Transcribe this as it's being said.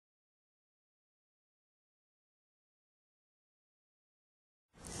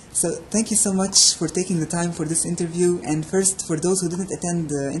So thank you so much for taking the time for this interview. And first, for those who didn't attend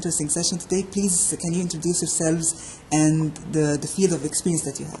the interesting session today, please can you introduce yourselves and the field of experience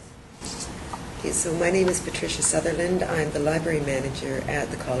that you have? Okay, so my name is Patricia Sutherland. I'm the library manager at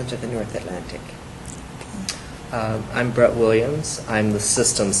the College of the North Atlantic. I'm Brett Williams. I'm the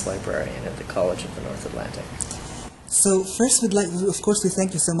systems librarian at the College of the North Atlantic. So first, of course, we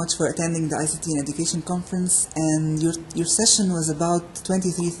thank you so much for attending the ICT and Education Conference, and your session was about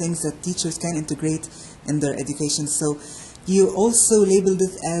 23 things that teachers can integrate in their education. So you also labeled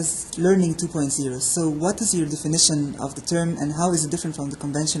it as Learning 2.0. So what is your definition of the term, and how is it different from the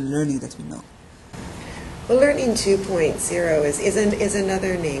conventional learning that we know? Well, Learning 2.0 is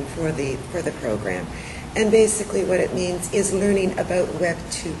another name for the program. And basically what it means is learning about Web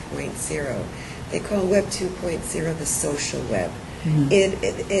 2.0. They call Web 2.0 the social web. Mm-hmm.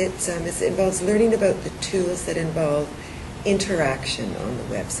 It involves learning about the tools that involve interaction on the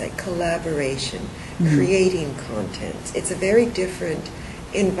website, collaboration, mm-hmm. creating content. It's a very different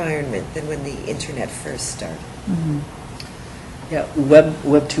environment than when the internet first started. Mm-hmm. Yeah, Web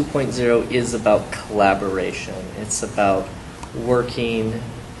 2.0 is about collaboration. It's about working,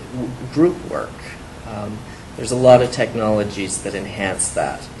 group work. There's a lot of technologies that enhance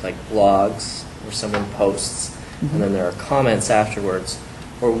that, like blogs, where someone posts, mm-hmm. and then there are comments afterwards,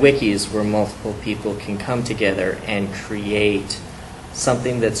 or wikis where multiple people can come together and create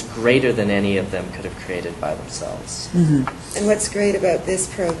something that's greater than any of them could have created by themselves. Mm-hmm. And what's great about this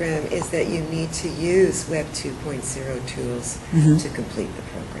program is that you need to use Web 2.0 tools mm-hmm. to complete the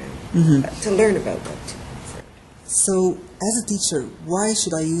program, mm-hmm. To learn about Web 2.0. So, as a teacher, why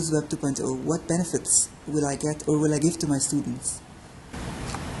should I use Web 2.0? What benefits will I get or will I give to my students?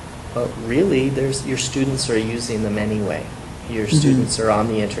 Well, really, your students are using them anyway. Your mm-hmm. students are on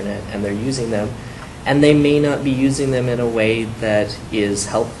the internet and they're using them, and they may not be using them in a way that is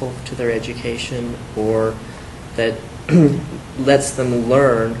helpful to their education or that lets them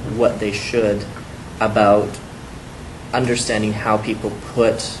learn what they should about understanding how people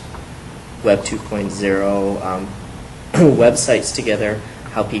put Web 2.0 websites together,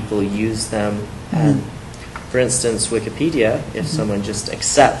 how people use them. Mm-hmm. And for instance, Wikipedia, if mm-hmm. someone just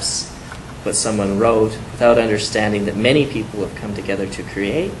accepts what someone wrote without understanding that many people have come together to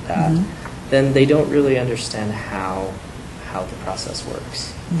create that, mm-hmm. then they don't really understand how the process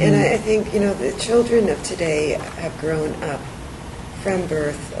works. Mm-hmm. And I think, the children of today have grown up from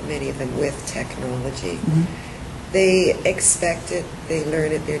birth, many of them, with technology. Mm-hmm. They expect it, they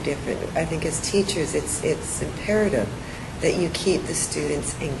learn it, they're different. I think as teachers, it's imperative that you keep the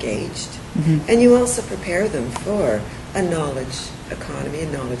students engaged. Mm-hmm. And you also prepare them for a knowledge economy,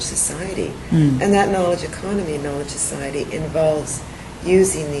 a knowledge society. Mm. And that knowledge economy and knowledge society involves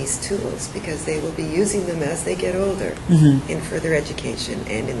using these tools because they will be using them as they get older mm-hmm. in further education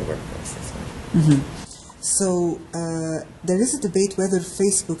and in the workforce as well. Mm-hmm. So there is a debate whether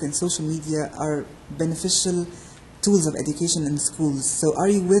Facebook and social media are beneficial tools of education in schools. So are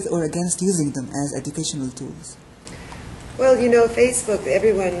you with or against using them as educational tools? Well, Facebook,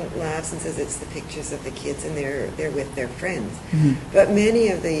 everyone laughs and says it's the pictures of the kids and they're with their friends. Mm-hmm. But many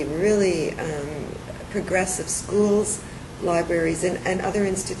of the really progressive schools, libraries, and other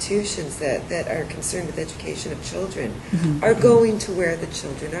institutions that are concerned with education of children mm-hmm. are going to where the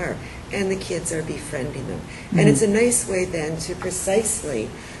children are, and the kids are befriending them. Mm-hmm. And it's a nice way then to precisely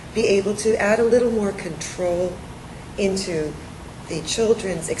be able to add a little more control into the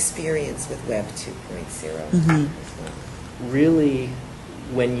children's experience with Web 2.0 mm-hmm. as well. Really,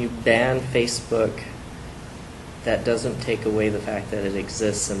 when you ban Facebook, that doesn't take away the fact that it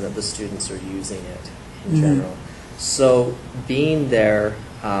exists and that the students are using it in mm-hmm. general. So being there,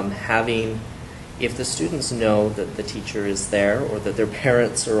 if the students know that the teacher is there or that their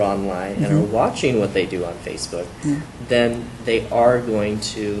parents are online mm-hmm. and are watching what they do on Facebook, mm-hmm. then they are going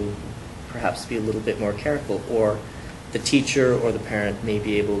to perhaps be a little bit more careful, or the teacher or the parent may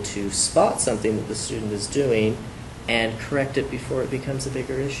be able to spot something that the student is doing and correct it before it becomes a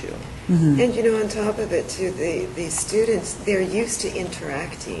bigger issue. Mm-hmm. And on top of it too, the students, they're used to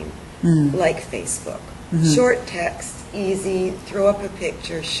interacting mm-hmm. like Facebook. Mm-hmm. Short text, easy, throw up a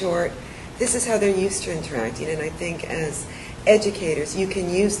picture, short. This is how they're used to interacting, and I think as educators you can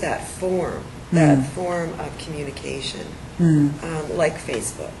use that form of communication like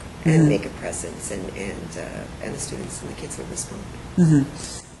Facebook and make a presence, and the students and the kids will respond.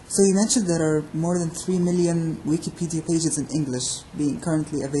 Mm-hmm. So you mentioned there are more than 3 million Wikipedia pages in English being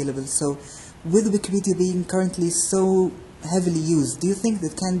currently available. So with Wikipedia being currently so heavily used, do you think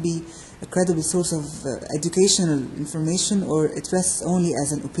that can be a credible source of educational information, or it rests only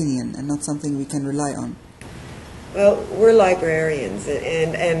as an opinion and not something we can rely on? Well, we're librarians,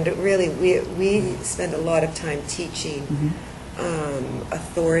 and really we spend a lot of time teaching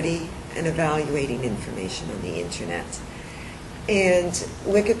authority and evaluating information on the internet. And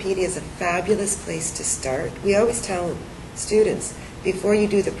Wikipedia is a fabulous place to start. We always tell students, before you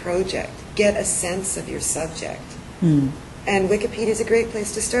do the project, get a sense of your subject. And Wikipedia is a great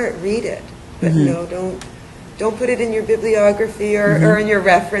place to start. Read it, but no, don't put it in your bibliography or in your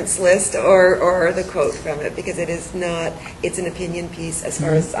reference list or the quote from it, because it is not, it's an opinion piece as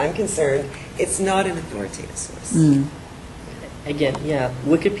far as I'm concerned. It's not an authoritative source. Again, yeah,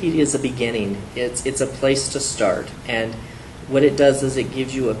 Wikipedia is a beginning. It's a place to start. And what it does is it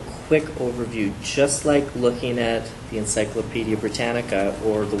gives you a quick overview, just like looking at the Encyclopedia Britannica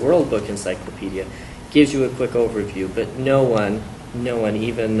or the World Book Encyclopedia. Gives you a quick overview, but no one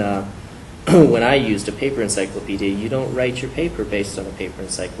even when I used a paper encyclopedia, you don't write your paper based on a paper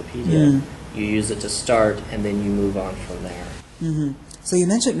encyclopedia. You use it to start, and then you move on from there. So you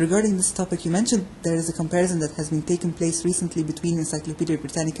mentioned, regarding this topic, you mentioned there is a comparison that has been taking place recently between Encyclopedia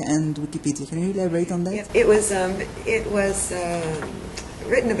Britannica and Wikipedia. Can you elaborate on that? Yeah, it was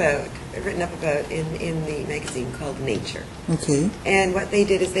written up about in the magazine called Nature. Okay. And what they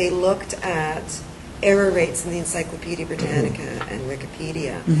did is they looked at error rates in the Encyclopedia Britannica and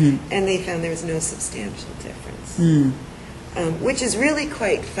Wikipedia, and they found there was no substantial difference, which is really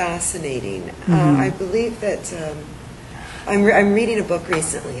quite fascinating. I believe that I'm reading a book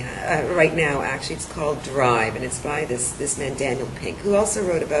recently, right now actually. It's called Drive, and it's by this man Daniel Pink, who also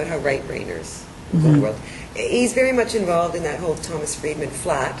wrote about how right-brainers rule the world. He's very much involved in that whole Thomas Friedman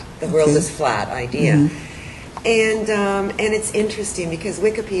the world is flat idea. And it's interesting because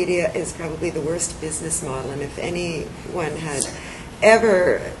Wikipedia is probably the worst business model, and if anyone had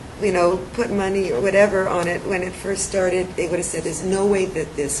ever, put money or whatever on it when it first started, they would have said there's no way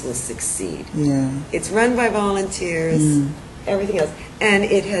that this will succeed. Yeah. It's run by volunteers, everything else, and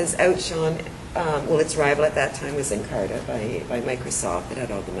it has outshone, its rival at that time was Encarta by Microsoft that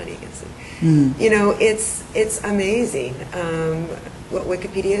had all the money against it. It's amazing what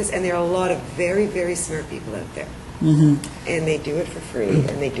Wikipedia is, and there are a lot of very, very smart people out there. And they do it for free,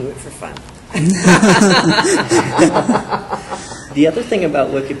 and they do it for fun. The other thing about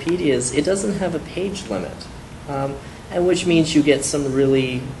Wikipedia is it doesn't have a page limit, and which means you get some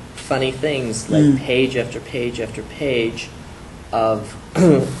really funny things, like page after page after page of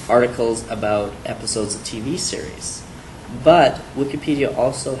articles about episodes of TV series. But Wikipedia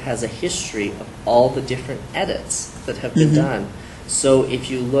also has a history of all the different edits that have been done. So if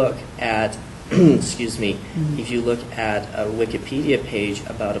you look at, if you look at a Wikipedia page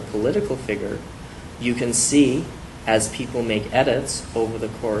about a political figure, you can see, as people make edits over the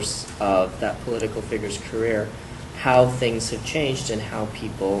course of that political figure's career, how things have changed and how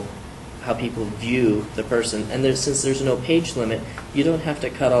people view the person. And since there's no page limit, you don't have to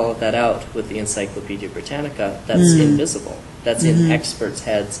cut all of that out with the Encyclopedia Britannica. That's invisible. That's in experts'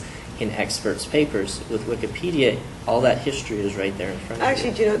 heads, in experts' papers. With Wikipedia, all that history is right there in front of you.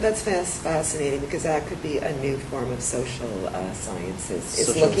 Actually, that's fascinating, because that could be a new form of social sciences. It's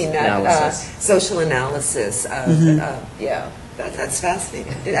Social looking at analysis. social analysis of, that's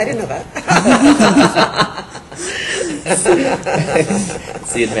fascinating. I didn't know that.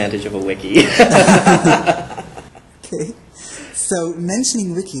 It's the advantage of a wiki. Okay. So,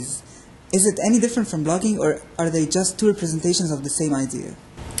 mentioning wikis, is it any different from blogging, or are they just two representations of the same idea?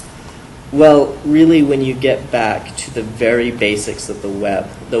 Well, really, when you get back to the very basics of the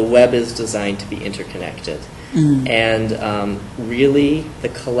web is designed to be interconnected. And really, the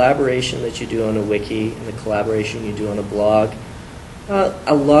collaboration that you do on a wiki and the collaboration you do on a blog,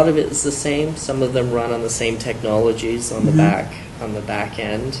 a lot of it is the same. Some of them run on the same technologies on the back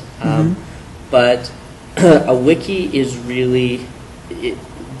end. But a wiki is really,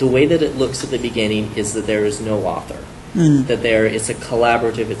 the way that it looks at the beginning is that there is no author. That it's a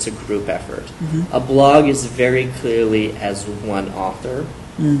collaborative, it's a group effort. A blog is very clearly as one author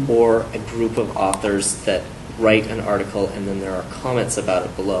or a group of authors that write an article and then there are comments about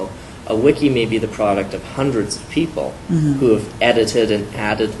it below. A wiki may be the product of hundreds of people who have edited and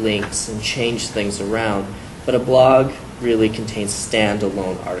added links and changed things around, but a blog really contains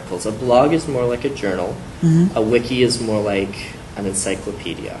standalone articles. A blog is more like a journal. A wiki is more like an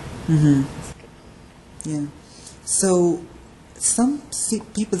encyclopedia. Yeah. So, some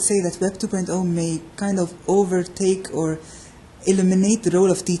people say that Web 2.0 may kind of overtake or eliminate the role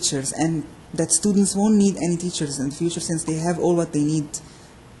of teachers, and that students won't need any teachers in the future since they have all what they need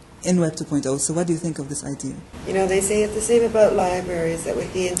in Web 2.0. So what do you think of this idea? You know, they say it's the same about libraries, that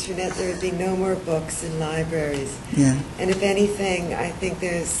with the internet there would be no more books in libraries. Yeah. And if anything, I think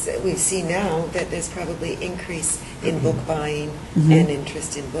we see now that there's probably increase in book buying and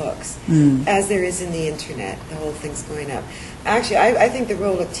interest in books, as there is in the internet. The whole thing's going up. Actually, I think the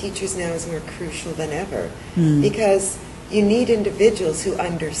role of teachers now is more crucial than ever, because you need individuals who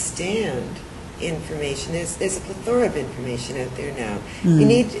understand information. There's a plethora of information out there now. You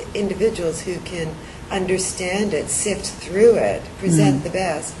need individuals who can understand it, sift through it, present the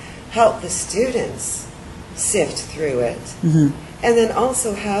best, help the students sift through it, and then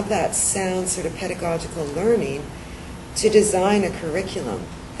also have that sound sort of pedagogical learning to design a curriculum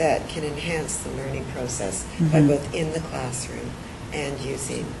that can enhance the learning process by both in the classroom and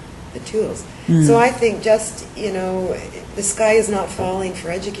using the tools. So I think just, you know, the sky is not falling for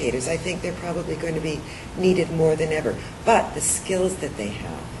educators. I think they're probably going to be needed more than ever. But the skills that they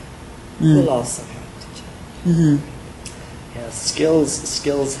have will also have to change. Yeah,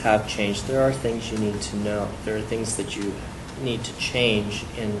 skills have changed. There are things you need to know. There are things that you need to change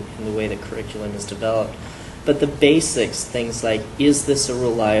in the way the curriculum is developed. But the basics, things like, is this a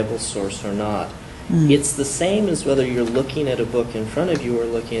reliable source or not? It's the same as whether you're looking at a book in front of you or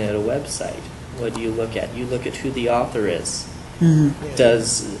looking at a website. What do you look at? You look at who the author is.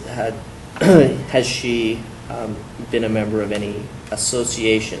 Has she been a member of any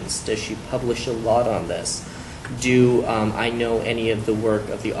associations? Does she publish a lot on this? Do I know any of the work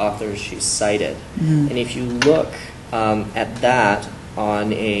of the authors she's cited? And if you look at that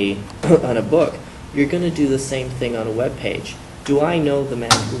on a book, you're going to do the same thing on a web page. Do I know the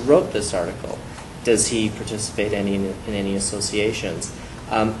man who wrote this article? Does he participate in any associations?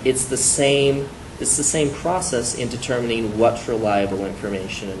 It's the same process in determining what's reliable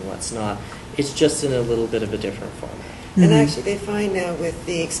information and what's not. It's just in a little bit of a different format. And actually, they find now with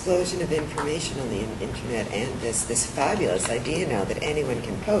the explosion of information on the internet and this fabulous idea now that anyone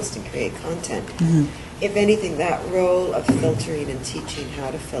can post and create content, if anything, that role of filtering and teaching how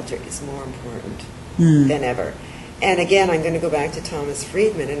to filter is more important than ever. And again, I'm going to go back to Thomas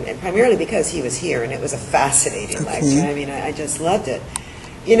Friedman, and primarily because he was here, and it was a fascinating lecture. I mean, I just loved it.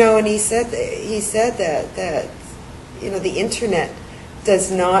 You know, and he said that you know, the internet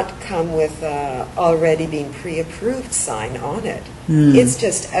does not come with already being pre-approved sign on it. It's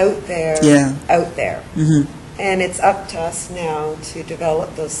just out there, out there. And it's up to us now to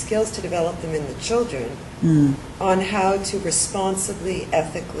develop those skills, to develop them in the children on how to responsibly,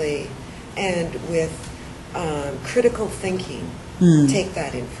 ethically, and with critical thinking take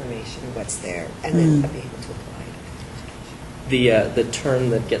that information, what's there, and then be able to apply it. The term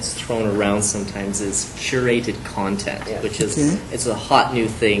that gets thrown around sometimes is curated content, which is it's a hot new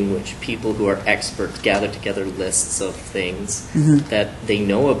thing which people who are experts gather together lists of things that they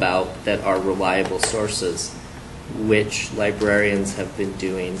know about that are reliable sources, which librarians have been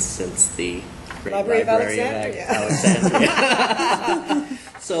doing since the Great Library of Alexandria.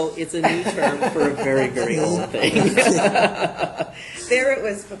 So it's a new term for a very, very old thing. There it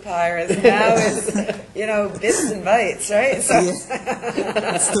was papyrus. Now it's, you know, bits and bytes, right? So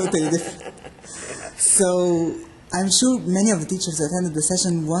It's totally different. So I'm sure many of the teachers that attended the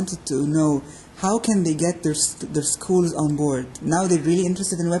session wanted to know how can they get their schools on board. Now they're really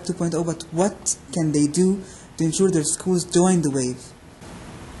interested in Web 2.0, but what can they do to ensure their schools join the wave?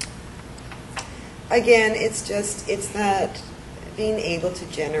 Again, it's that being able to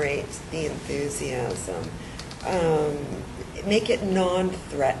generate the enthusiasm, make it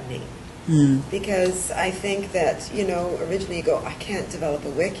non-threatening. Because I think that, you know, originally you go, I can't develop a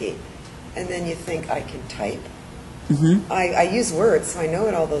wiki, and then you think I can type. I use words, so I know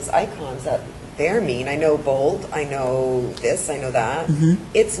what all those icons that they're mean. I know bold, I know this, I know that.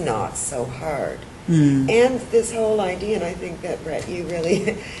 It's not so hard. And this whole idea, and I think that, Brett, you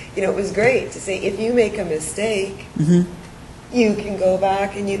really, you know, it was great to say, if you make a mistake, you can go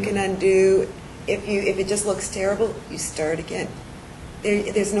back and you can undo. If it just looks terrible, you start again.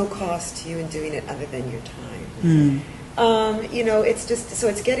 There's no cost to you in doing it other than your time. You know, it's just, so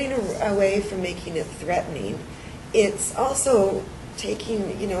it's getting away from making it threatening. It's also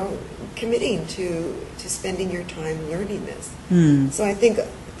taking, you know, committing to spending your time learning this. So I think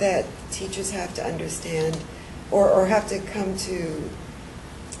that teachers have to understand, or have to come to,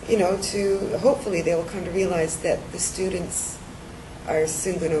 you know, to hopefully they will come to realize that the students are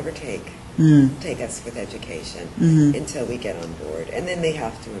soon going to overtake us with education until we get on board, and then they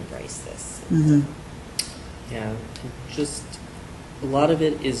have to embrace this. Yeah, just a lot of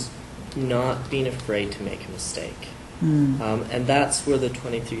it is not being afraid to make a mistake, and that's where the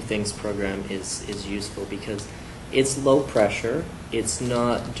 23 Things program is useful, because it's low pressure. It's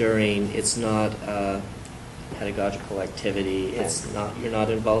not a pedagogical activity. Yeah. It's not, you're not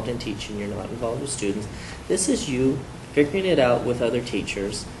involved in teaching. You're not involved with students. This is you figuring it out with other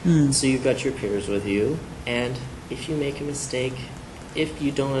teachers. So you've got your peers with you, and if you make a mistake, if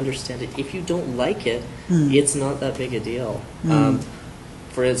you don't understand it, if you don't like it, it's not that big a deal.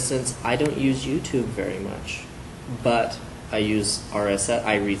 For instance, I don't use YouTube very much, but I use RSS.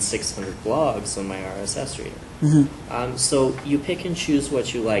 I read 600 blogs on my RSS reader. So you pick and choose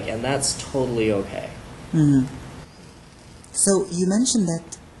what you like, and that's totally okay. So you mentioned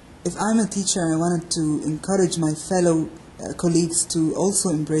that if I'm a teacher and I wanted to encourage my fellow colleagues to also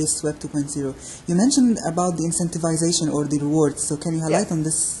embrace Web 2.0, you mentioned about the incentivization or the rewards. So can you highlight Yes. on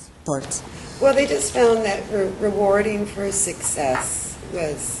this part? Well, they just found that rewarding for success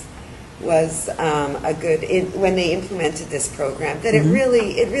was a good when they implemented this program. That it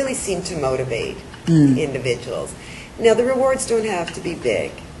really seemed to motivate individuals. Now the rewards don't have to be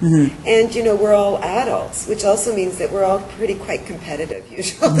big. And, you know, we're all adults, which also means that we're all quite competitive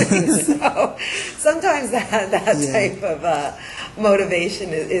usually. So sometimes that type of motivation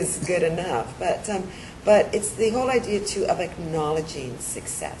is good enough. But it's the whole idea, too, of acknowledging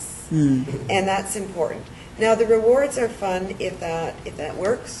success. And that's important. Now, the rewards are fun if that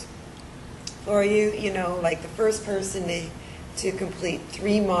works for you. You know, like the first person to complete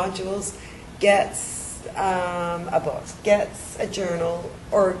 3 modules gets a book, gets a journal,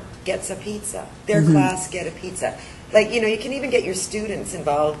 or gets a pizza. Their class get a pizza. Like, you know, you can even get your students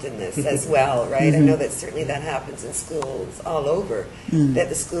involved in this as well, right? I know that certainly that happens in schools all over, that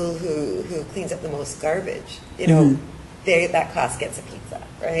the school who cleans up the most garbage, you know, that class gets a pizza,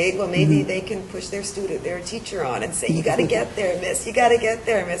 right? Well, maybe they can push their teacher on and say, you got to get there, miss. You got to get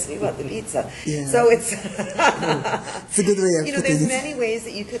there, miss. We want the pizza. Yeah. So it's It's a good way of you know, putting there's it. many ways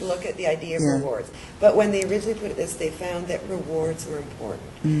that you could look at the idea of Yeah. rewards. But when they originally put it this, they found that rewards were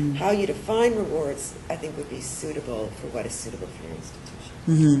important. How you define rewards, I think, would be suitable for what is suitable for your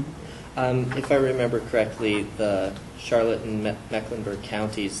institution. If I remember correctly, the Charlotte and Mecklenburg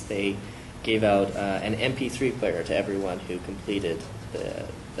counties, they gave out an MP3 player to everyone who completed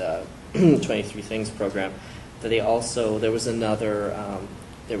the 23 Things program. But they also, there was another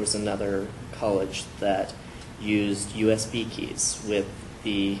college that used USB keys with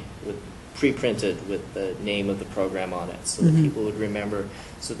pre-printed with the name of the program on it, so that people would remember,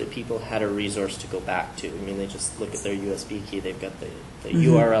 so that people had a resource to go back to. I mean, they just look at their USB key; they've got the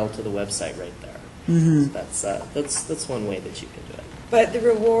URL to the website right there. So that's one way that you can do it. But the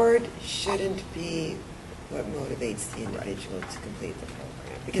reward shouldn't be what motivates the individual to complete the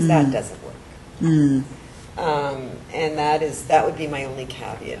program, because that doesn't work. And that would be my only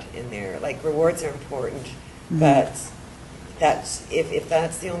caveat in there. Like, rewards are important, but that's if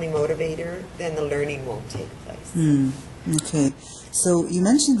that's the only motivator, then the learning won't take place. Okay. So you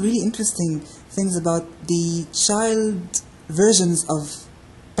mentioned really interesting things about the child versions of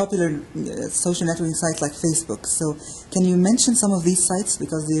popular social networking sites like Facebook. So can you mention some of these sites,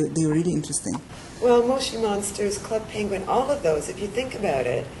 because they were really interesting? Well, Moshi Monsters, Club Penguin, all of those, if you think about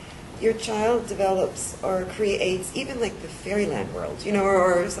it, your child develops or creates, even like the Fairyland world, you know,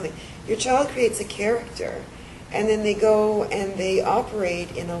 or something. Your child creates a character, and then they go and they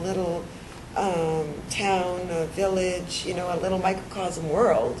operate in a little town, a village, you know, a little microcosm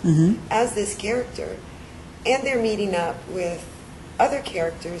world as this character. And they're meeting up with other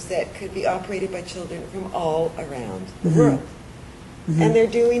characters that could be operated by children from all around the world. And they're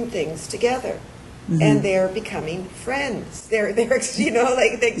doing things together. And they're becoming friends. They're you know,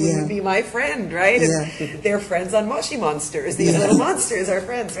 like they would be my friend, right? And they're friends on Moshi Monsters. These little monsters are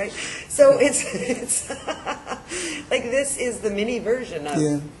friends, right? So it's like, this is the mini version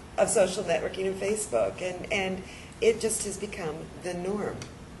of social networking and Facebook, and it just has become the norm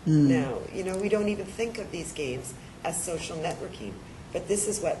now. You know, we don't even think of these games as social networking, but this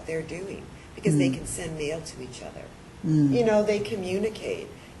is what they're doing, because they can send mail to each other. You know, they communicate.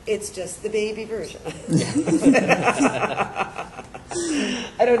 It's just the baby version.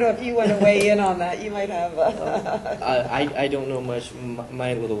 I don't know if you want to weigh in on that. You might have. I don't know much.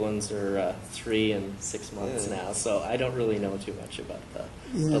 My little ones are 3 and 6 months now, so I don't really know too much about the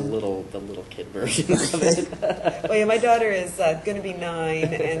little kid version of it. Well, yeah, my daughter is going to be 9,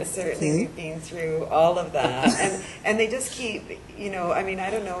 and certainly we've been through all of that, and they just keep, you know. I mean,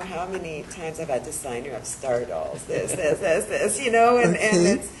 I don't know how many times I've had to sign her up Star Dolls, this, you know,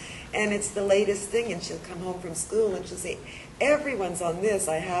 and it's the latest thing, and she'll come home from school and she'll say, everyone's on this,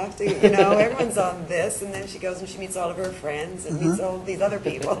 I have to, you know, everyone's on this, and then she goes and she meets all of her friends and meets all these other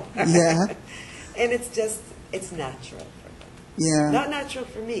people. And it's natural for them. Not natural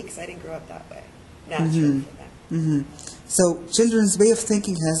for me, because I didn't grow up that way. Natural for them. So children's way of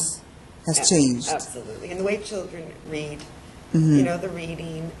thinking has changed. Absolutely. And the way children read, you know, the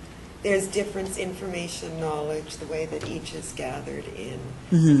reading, there's difference, information, knowledge, the way that each is gathered in.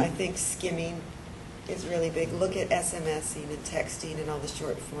 I think skimming is really big. Look at SMSing and texting and all the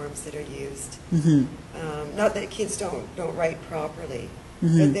short forms that are used. Not that kids don't write properly,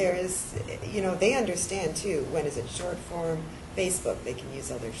 but there is, you know, they understand too, when is it short form? Facebook, they can use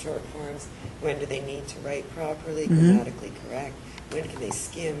other short forms. When do they need to write properly, grammatically correct? When can they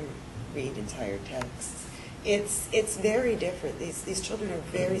skim, read entire texts? It's very different. These children are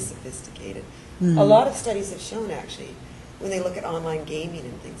very sophisticated. A lot of studies have shown, actually, when they look at online gaming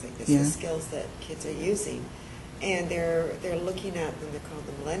and things like this, the skills that kids are using, and they're looking at them, they're called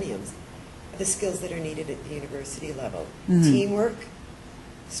the millenniums, the skills that are needed at the university level. Teamwork,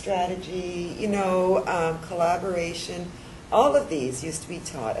 strategy, you know, collaboration. All of these used to be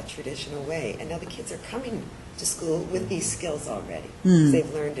taught a traditional way, and now the kids are coming to school with these skills already.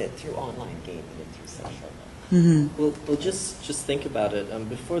 They've learned it through online gaming and through social. Well, just think about it.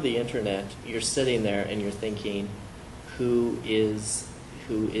 Before the internet, you're sitting there and you're thinking, who is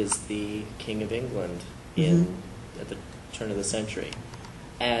the King of England at the turn of the century?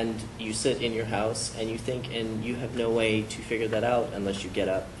 And you sit in your house and you think, and you have no way to figure that out unless you get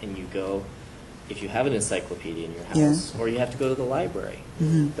up and you go, if you have an encyclopedia in your house, or you have to go to the library.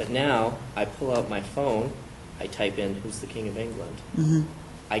 But now, I pull out my phone, I type in, who's the King of England?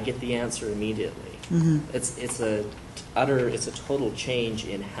 I get the answer immediately. It's a total change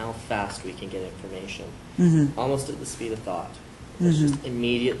in how fast we can get information, almost at the speed of thought. It's just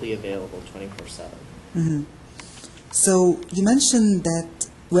immediately available 24/7. So you mentioned that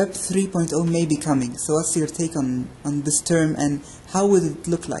Web 3.0 may be coming. So what's your take on this term, and how will it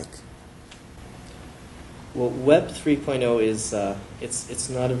look like? Well, Web 3.0 is it's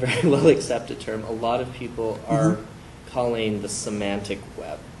not a very well accepted term. A lot of people are calling the semantic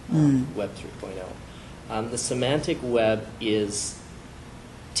web Web 3.0. The semantic web is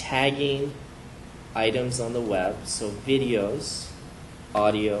tagging items on the web, so videos,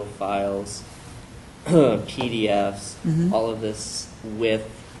 audio files, PDFs, all of this with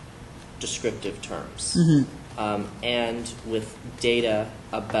descriptive terms, and with data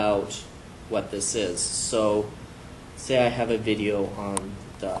about what this is. So, say I have a video on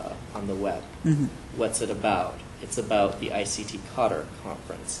the web. What's it about? It's about the ICT Qatar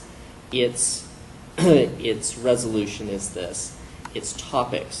conference. Its resolution is this. Its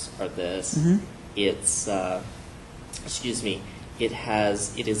topics are this. Its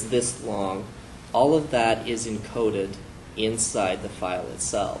it is this long. All of that is encoded inside the file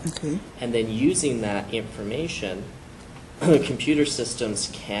itself. And then using that information, computer systems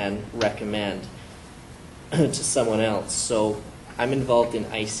can recommend to someone else. So I'm involved in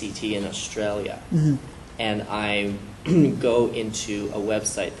ICT in Australia, and I go into a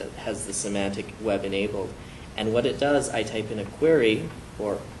website that has the semantic web enabled, and what it does, I type in a query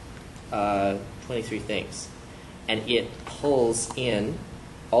for 23 things, and it pulls in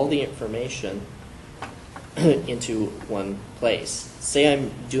all the information into one place. Say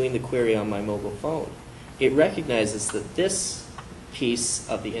I'm doing the query on my mobile phone. It recognizes that this piece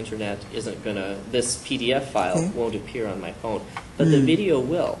of the internet isn't gonna, this PDF file won't appear on my phone, but the video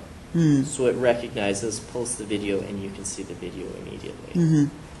will. So it recognizes, pulls the video, and you can see the video immediately.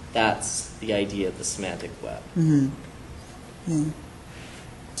 That's the idea of the semantic web. Do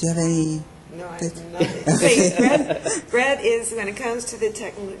you have any? No, I have nothing. Brett is, when it comes to the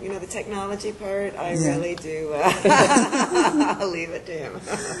technology part, I really do leave it to him.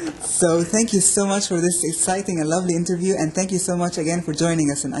 So thank you so much for this exciting and lovely interview, and thank you so much again for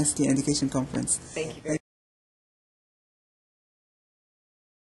joining us in ICT and Education Conference. Thank you very much.